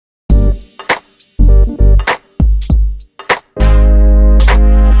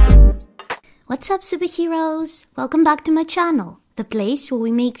What's up, superheroes? Welcome back to my channel, the place where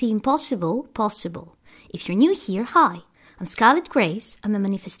we make the impossible possible. If you're new here, hi. I'm Scarlett Grace, I'm a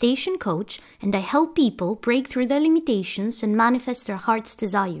manifestation coach, and I help people break through their limitations and manifest their heart's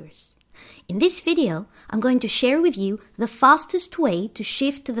desires. In this video, I'm going to share with you the fastest way to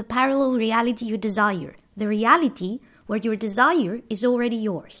shift to the parallel reality you desire, the reality where your desire is already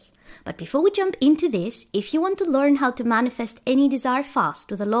yours. But before we jump into this, if you want to learn how to manifest any desire fast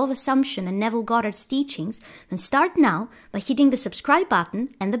with the law of assumption and Neville Goddard's teachings, then start now by hitting the subscribe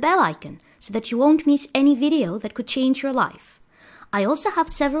button and the bell icon so that you won't miss any video that could change your life. I also have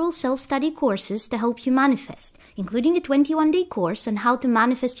several self-study courses to help you manifest, including a 21-day course on how to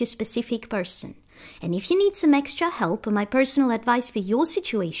manifest your specific person. And if you need some extra help or my personal advice for your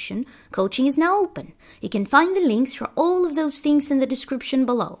situation, coaching is now open. You can find the links for all of those things in the description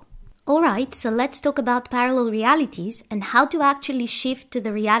below. Alright, so let's talk about parallel realities and how to actually shift to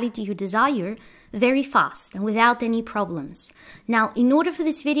the reality you desire very fast and without any problems. Now, in order for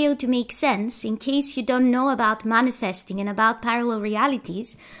this video to make sense, in case you don't know about manifesting and about parallel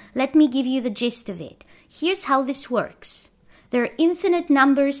realities, let me give you the gist of it. Here's how this works. There are infinite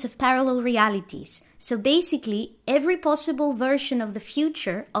numbers of parallel realities. So basically, every possible version of the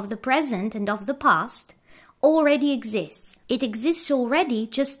future, of the present, and of the past already exists. It exists already,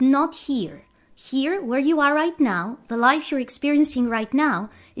 just not here. Here, where you are right now, the life you're experiencing right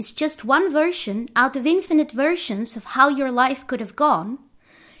now, is just one version out of infinite versions of how your life could have gone.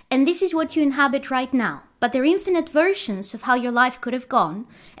 And this is what you inhabit right now. But there are infinite versions of how your life could have gone.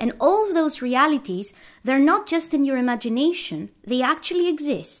 And all of those realities, they're not just in your imagination, they actually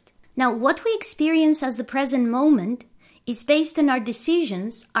exist. Now, what we experience as the present moment is based on our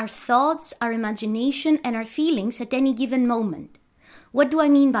decisions, our thoughts, our imagination, and our feelings at any given moment. What do I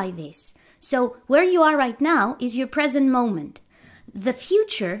mean by this? So, where you are right now is your present moment. The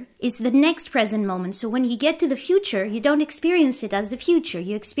future is the next present moment. So when you get to the future, you don't experience it as the future.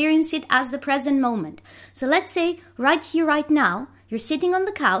 You experience it as the present moment. So let's say right here, right now, you're sitting on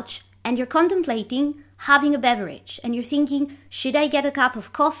the couch and you're contemplating having a beverage. And you're thinking, should I get a cup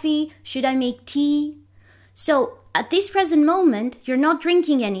of coffee? Should I make tea? So at this present moment, you're not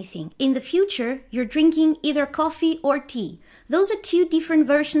drinking anything. In the future, you're drinking either coffee or tea. Those are two different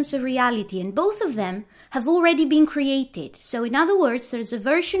versions of reality, and both of them have already been created. So in other words, there's a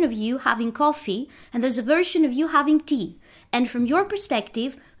version of you having coffee, and there's a version of you having tea. And from your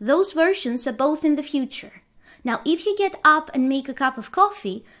perspective, those versions are both in the future. Now, if you get up and make a cup of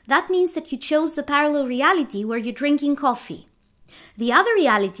coffee, that means that you chose the parallel reality where you're drinking coffee. The other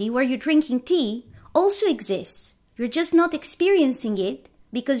reality where you're drinking tea also exists. You're just not experiencing it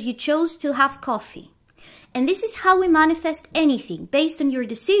because you chose to have coffee. And this is how we manifest anything. Based on your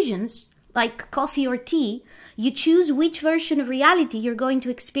decisions, like coffee or tea, you choose which version of reality you're going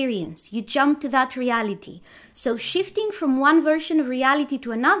to experience. You jump to that reality. So shifting from one version of reality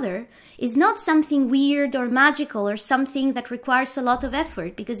to another is not something weird or magical or something that requires a lot of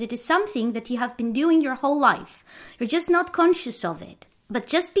effort, because it is something that you have been doing your whole life. You're just not conscious of it. But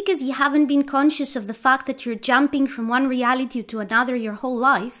just because you haven't been conscious of the fact that you're jumping from one reality to another your whole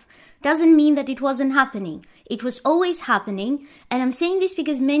life, doesn't mean that it wasn't happening. It was always happening, and I'm saying this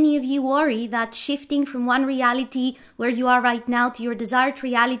because many of you worry that shifting from one reality where you are right now to your desired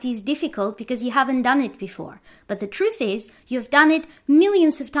reality is difficult because you haven't done it before. But the truth is, you have done it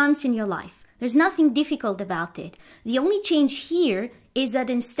millions of times in your life. There's nothing difficult about it. The only change here is that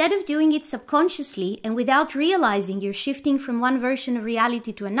instead of doing it subconsciously and without realizing you're shifting from one version of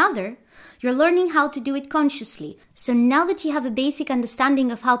reality to another, you're learning how to do it consciously. So now that you have a basic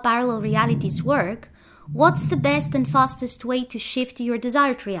understanding of how parallel realities work, what's the best and fastest way to shift to your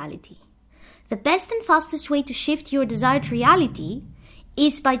desired reality? The best and fastest way to shift to your desired reality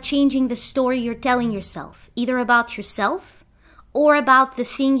is by changing the story you're telling yourself, either about yourself or about the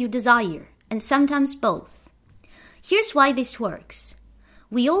thing you desire, and sometimes both. Here's why this works.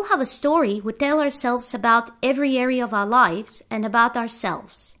 We all have a story we tell ourselves about every area of our lives and about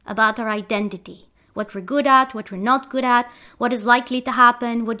ourselves, about our identity, what we're good at, what we're not good at, what is likely to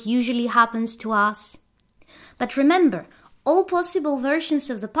happen, what usually happens to us. But remember, all possible versions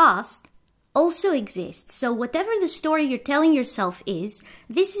of the past also exist. So whatever the story you're telling yourself is,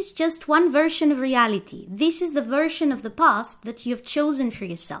 this is just one version of reality. This is the version of the past that you have chosen for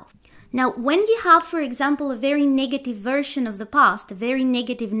yourself. Now, when you have, for example, a very negative version of the past, a very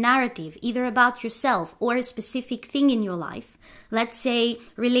negative narrative, either about yourself or a specific thing in your life, let's say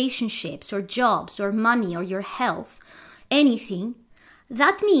relationships or jobs or money or your health, anything,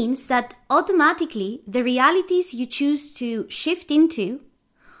 that means that automatically the realities you choose to shift into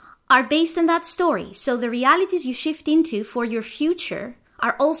are based on that story. So the realities you shift into for your future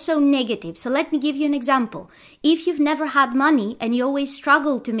are also negative. So let me give you an example. If you've never had money and you always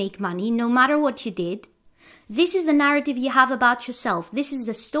struggled to make money, no matter what you did, this is the narrative you have about yourself. This is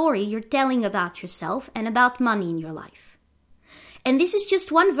the story you're telling about yourself and about money in your life. And this is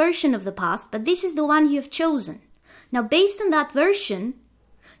just one version of the past, but this is the one you have chosen. Now, based on that version,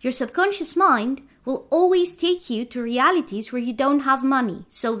 your subconscious mind will always take you to realities where you don't have money.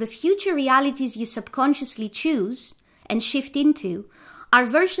 So the future realities you subconsciously choose and shift into are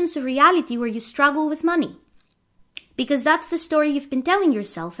versions of reality where you struggle with money. Because that's the story you've been telling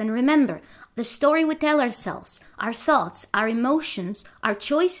yourself. And remember, the story we tell ourselves, our thoughts, our emotions, our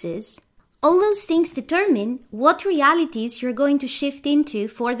choices, all those things determine what realities you're going to shift into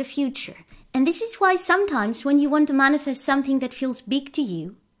for the future. And this is why sometimes when you want to manifest something that feels big to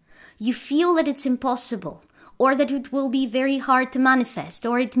you, you feel that it's impossible, or that it will be very hard to manifest,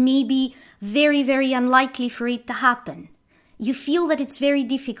 or it may be very, very unlikely for it to happen. You feel that it's very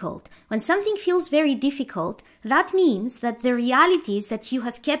difficult. When something feels very difficult, that means that the realities that you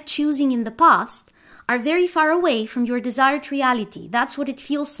have kept choosing in the past are very far away from your desired reality. That's what it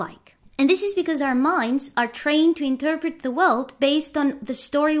feels like. And this is because our minds are trained to interpret the world based on the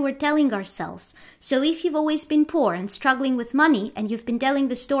story we're telling ourselves. So if you've always been poor and struggling with money, and you've been telling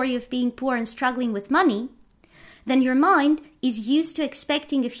the story of being poor and struggling with money, then your mind is used to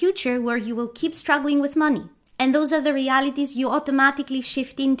expecting a future where you will keep struggling with money. And those are the realities you automatically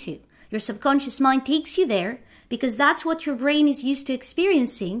shift into. Your subconscious mind takes you there because that's what your brain is used to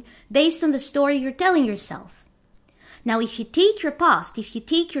experiencing based on the story you're telling yourself. Now, if you take your past, if you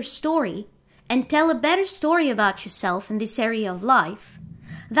take your story and tell a better story about yourself in this area of life,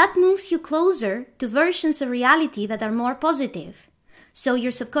 that moves you closer to versions of reality that are more positive. So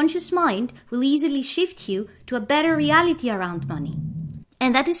your subconscious mind will easily shift you to a better reality around money.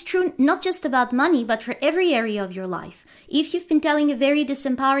 And that is true not just about money, but for every area of your life. If you've been telling a very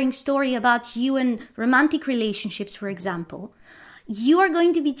disempowering story about you and romantic relationships, for example, you are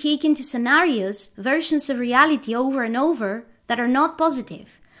going to be taken to scenarios, versions of reality over and over that are not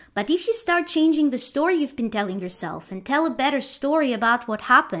positive. But if you start changing the story you've been telling yourself and tell a better story about what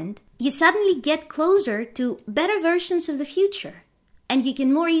happened, you suddenly get closer to better versions of the future. And you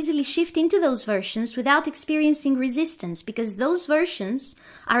can more easily shift into those versions without experiencing resistance, because those versions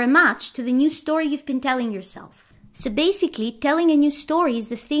are a match to the new story you've been telling yourself. So basically, telling a new story is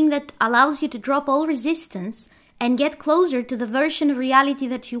the thing that allows you to drop all resistance and get closer to the version of reality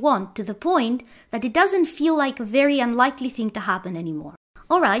that you want, to the point that it doesn't feel like a very unlikely thing to happen anymore.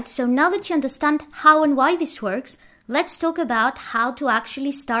 Alright, so now that you understand how and why this works, let's talk about how to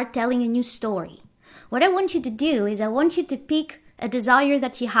actually start telling a new story. What I want you to do is I want you to pick a desire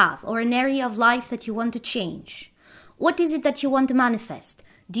that you have, or an area of life that you want to change. What is it that you want to manifest?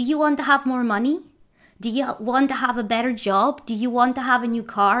 Do you want to have more money? Do you want to have a better job? Do you want to have a new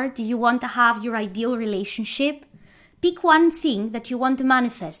car? Do you want to have your ideal relationship? Pick one thing that you want to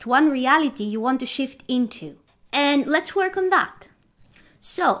manifest, one reality you want to shift into. And let's work on that.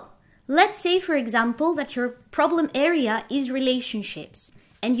 So, let's say, for example, that your problem area is relationships,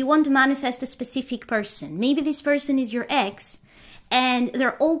 and you want to manifest a specific person. Maybe this person is your ex, and there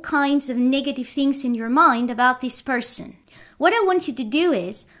are all kinds of negative things in your mind about this person. What I want you to do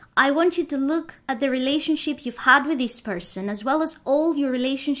is, I want you to look at the relationship you've had with this person, as well as all your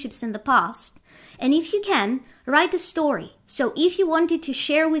relationships in the past. And if you can, write a story. So if you wanted to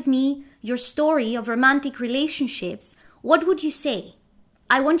share with me your story of romantic relationships, what would you say?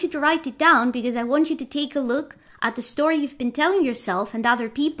 I want you to write it down because I want you to take a look at the story you've been telling yourself and other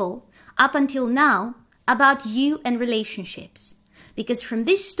people up until now about you and relationships. Because from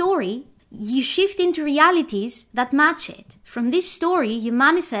this story, you shift into realities that match it. From this story, you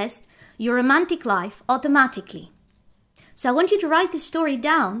manifest your romantic life automatically. So I want you to write the story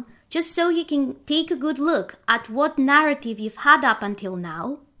down just so you can take a good look at what narrative you've had up until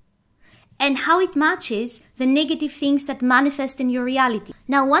now and how it matches the negative things that manifest in your reality.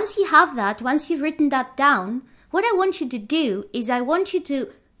 Now, once you have that, once you've written that down, what I want you to do is I want you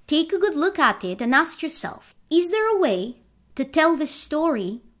to take a good look at it and ask yourself, is there a way to tell this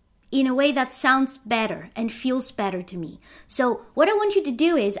story in a way that sounds better and feels better to me? So what I want you to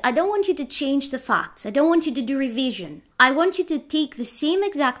do is, I don't want you to change the facts. I don't want you to do revision. I want you to take the same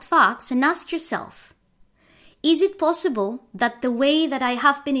exact facts and ask yourself, is it possible that the way that I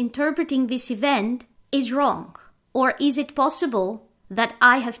have been interpreting this event is wrong? Or is it possible that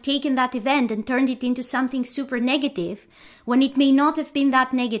I have taken that event and turned it into something super negative when it may not have been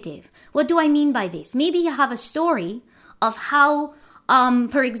that negative? What do I mean by this? Maybe you have a story of how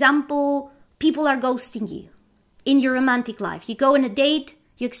for example, people are ghosting you in your romantic life. You go on a date,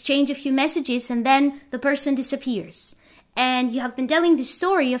 you exchange a few messages, and then the person disappears. and you have been telling the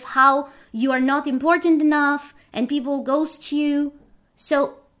story of how you are not important enough and people ghost you.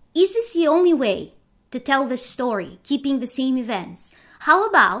 So is this the only way to tell the story, keeping the same events? How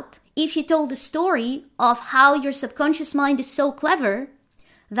about if you told the story of how your subconscious mind is so clever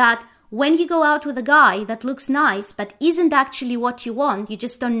that when you go out with a guy that looks nice but isn't actually what you want, you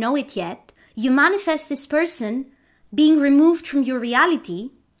just don't know it yet, you manifest this person being removed from your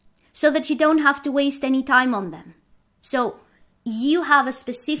reality so that you don't have to waste any time on them. So you have a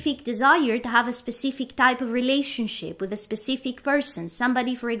specific desire to have a specific type of relationship with a specific person,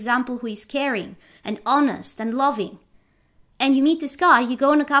 somebody, for example, who is caring and honest and loving. And you meet this guy, you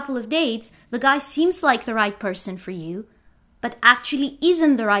go on a couple of dates, the guy seems like the right person for you, but actually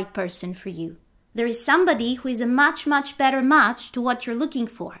isn't the right person for you. There is somebody who is a much, much better match to what you're looking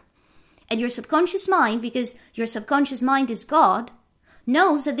for. And your subconscious mind, because your subconscious mind is God,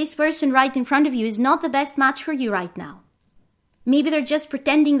 knows that this person right in front of you is not the best match for you right now. Maybe they're just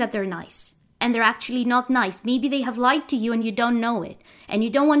pretending that they're nice, and they're actually not nice. Maybe they have lied to you and you don't know it, and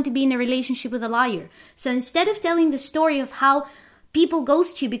you don't want to be in a relationship with a liar. So instead of telling the story of how people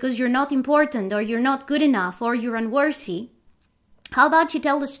ghost you because you're not important or you're not good enough or you're unworthy, how about you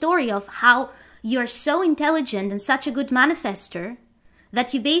tell the story of how you're so intelligent and such a good manifester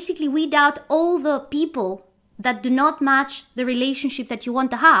that you basically weed out all the people that do not match the relationship that you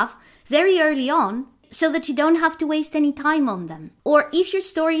want to have very early on so that you don't have to waste any time on them. Or if your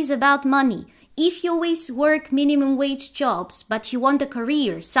story is about money, if you always work minimum wage jobs but you want a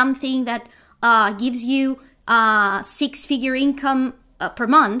career, something that gives you six-figure income per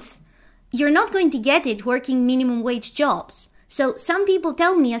month, you're not going to get it working minimum wage jobs. So some people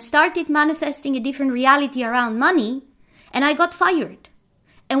tell me I started manifesting a different reality around money and I got fired.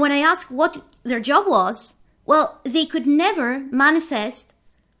 And when I asked what their job was, well, they could never manifest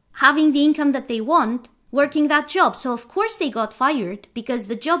having the income that they want working that job. So of course they got fired because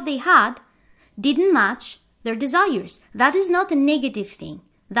the job they had didn't match their desires. That is not a negative thing.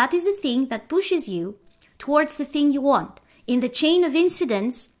 That is a thing that pushes you towards the thing you want. In the chain of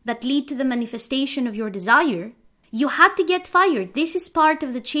incidents that lead to the manifestation of your desire, you had to get fired. This is part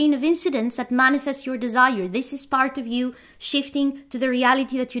of the chain of incidents that manifest your desire. This is part of you shifting to the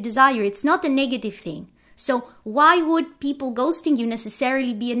reality that you desire. It's not a negative thing. So why would people ghosting you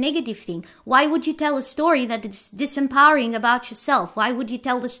necessarily be a negative thing? Why would you tell a story that is disempowering about yourself? Why would you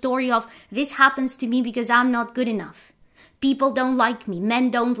tell the story of this happens to me because I'm not good enough? People don't like me.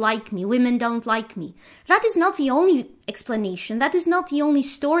 Men don't like me. Women don't like me. That is not the only explanation. That is not the only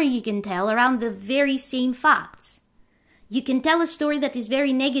story you can tell around the very same facts. You can tell a story that is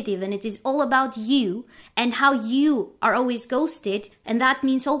very negative and it is all about you and how you are always ghosted, and that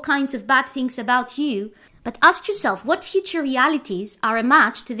means all kinds of bad things about you. But ask yourself, what future realities are a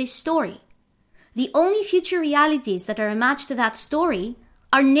match to this story? The only future realities that are a match to that story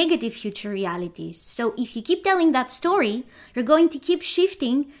are negative future realities. So if you keep telling that story, you're going to keep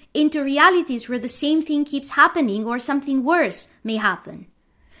shifting into realities where the same thing keeps happening or something worse may happen.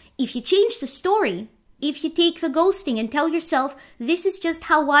 If you change the story, if you take the ghosting and tell yourself, this is just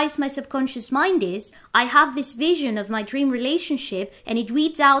how wise my subconscious mind is, I have this vision of my dream relationship and it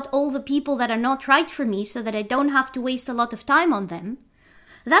weeds out all the people that are not right for me so that I don't have to waste a lot of time on them,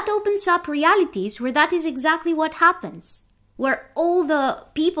 that opens up realities where that is exactly what happens. Where all the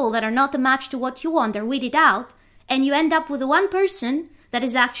people that are not a match to what you want are weeded out and you end up with the one person that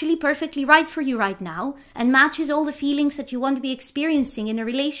is actually perfectly right for you right now and matches all the feelings that you want to be experiencing in a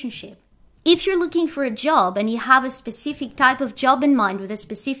relationship. If you're looking for a job and you have a specific type of job in mind with a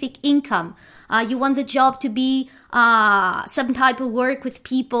specific income, you want the job to be some type of work with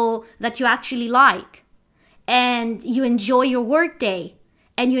people that you actually like, and you enjoy your work day,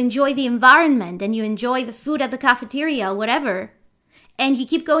 and you enjoy the environment, and you enjoy the food at the cafeteria, whatever, and you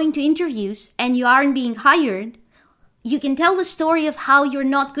keep going to interviews and you aren't being hired, you can tell the story of how you're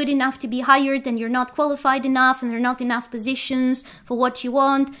not good enough to be hired and you're not qualified enough and there are not enough positions for what you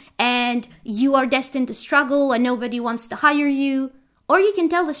want and you are destined to struggle and nobody wants to hire you. Or you can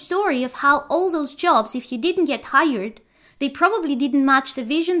tell the story of how all those jobs, if you didn't get hired, they probably didn't match the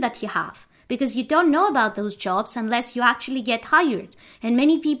vision that you have because you don't know about those jobs unless you actually get hired. And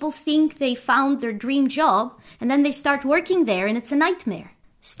many people think they found their dream job and then they start working there and it's a nightmare.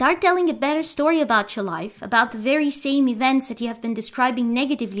 Start telling a better story about your life, about the very same events that you have been describing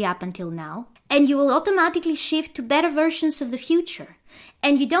negatively up until now, and you will automatically shift to better versions of the future.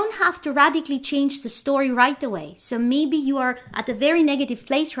 And you don't have to radically change the story right away. So maybe you are at a very negative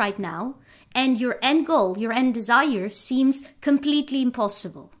place right now, and your end goal, your end desire seems completely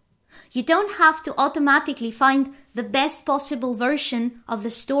impossible. You don't have to automatically find the best possible version of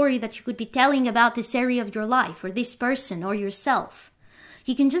the story that you could be telling about this area of your life or this person or yourself.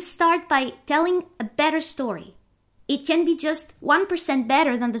 You can just start by telling a better story. It can be just 1%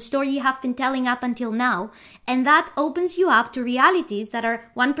 better than the story you have been telling up until now, and that opens you up to realities that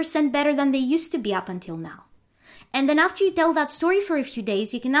are 1% better than they used to be up until now. And then after you tell that story for a few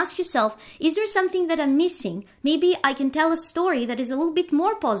days, you can ask yourself, is there something that I'm missing? Maybe I can tell a story that is a little bit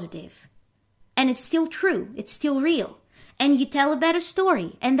more positive. And it's still true, it's still real. And you tell a better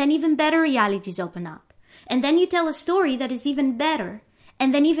story, and then even better realities open up. And then you tell a story that is even better,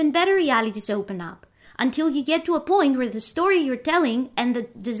 and then even better realities open up, until you get to a point where the story you're telling and the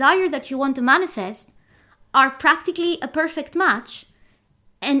desire that you want to manifest are practically a perfect match,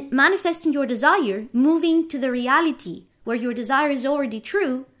 and manifesting your desire, moving to the reality where your desire is already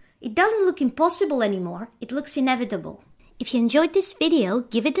true, it doesn't look impossible anymore, it looks inevitable. If you enjoyed this video,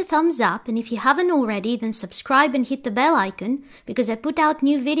 give it a thumbs up, and if you haven't already, then subscribe and hit the bell icon, because I put out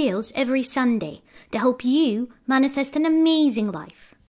new videos every Sunday to help you manifest an amazing life.